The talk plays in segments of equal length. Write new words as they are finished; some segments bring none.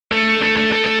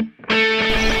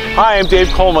Hi, I'm Dave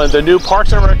Coleman, the new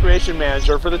Parks and Recreation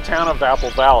Manager for the town of Apple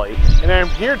Valley, and I'm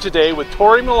here today with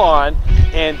Tori Milan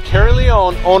and Carrie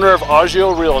Leone, owner of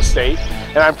Agio Real Estate,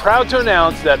 and I'm proud to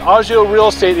announce that Agio Real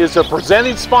Estate is the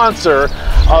presenting sponsor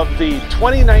of the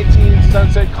 2019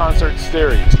 Sunset Concert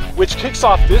Series, which kicks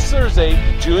off this Thursday,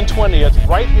 June 20th,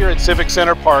 right here at Civic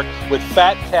Center Park with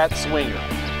Fat Cat Swinger.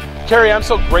 Carrie, I'm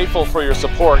so grateful for your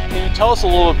support. Can you tell us a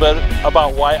little bit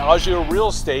about why Agio Real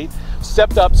Estate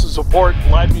stepped up to support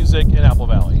live music in Apple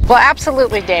Valley? Well,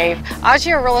 absolutely, Dave.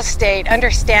 Agio Real Estate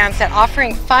understands that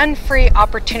offering fun-free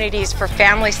opportunities for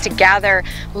families to gather,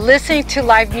 listening to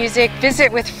live music,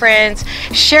 visit with friends,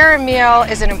 share a meal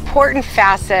is an important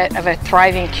facet of a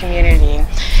thriving community.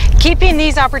 Keeping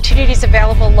these opportunities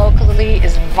available locally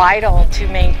is vital to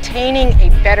maintaining a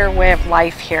better way of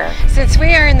life here. Since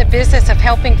we are in the business of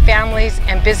helping families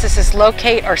and businesses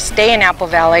locate or stay in Apple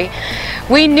Valley,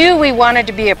 we knew we wanted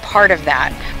to be a part of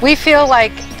that. We feel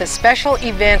like the special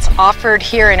events offered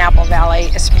here in Apple Valley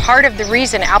is part of the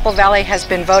reason Apple Valley has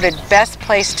been voted best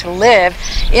place to live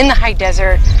in the high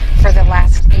desert for the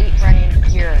last 8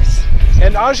 running years.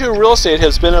 And Agio Real Estate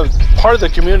has been a part of the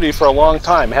community for a long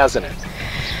time, hasn't it?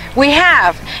 We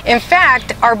have. In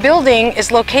fact, our building is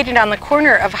located on the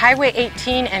corner of Highway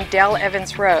 18 and Dale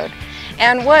Evans Road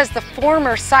and was the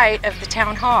former site of the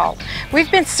town hall.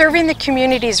 We've been serving the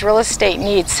community's real estate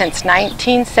needs since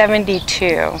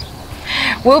 1972.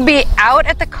 We'll be out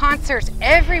at the concerts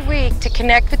every week to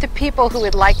connect with the people who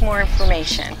would like more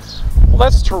information. Well,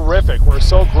 that's terrific. We're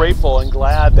so grateful and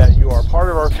glad that you are part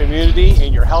of our community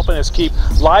and you're helping us keep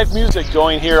live music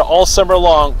going here all summer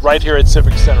long right here at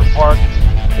Civic Center Park.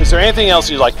 Is there anything else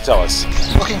you'd like to tell us?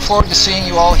 Looking forward to seeing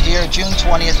you all here June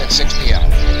 20th at 6 p.m.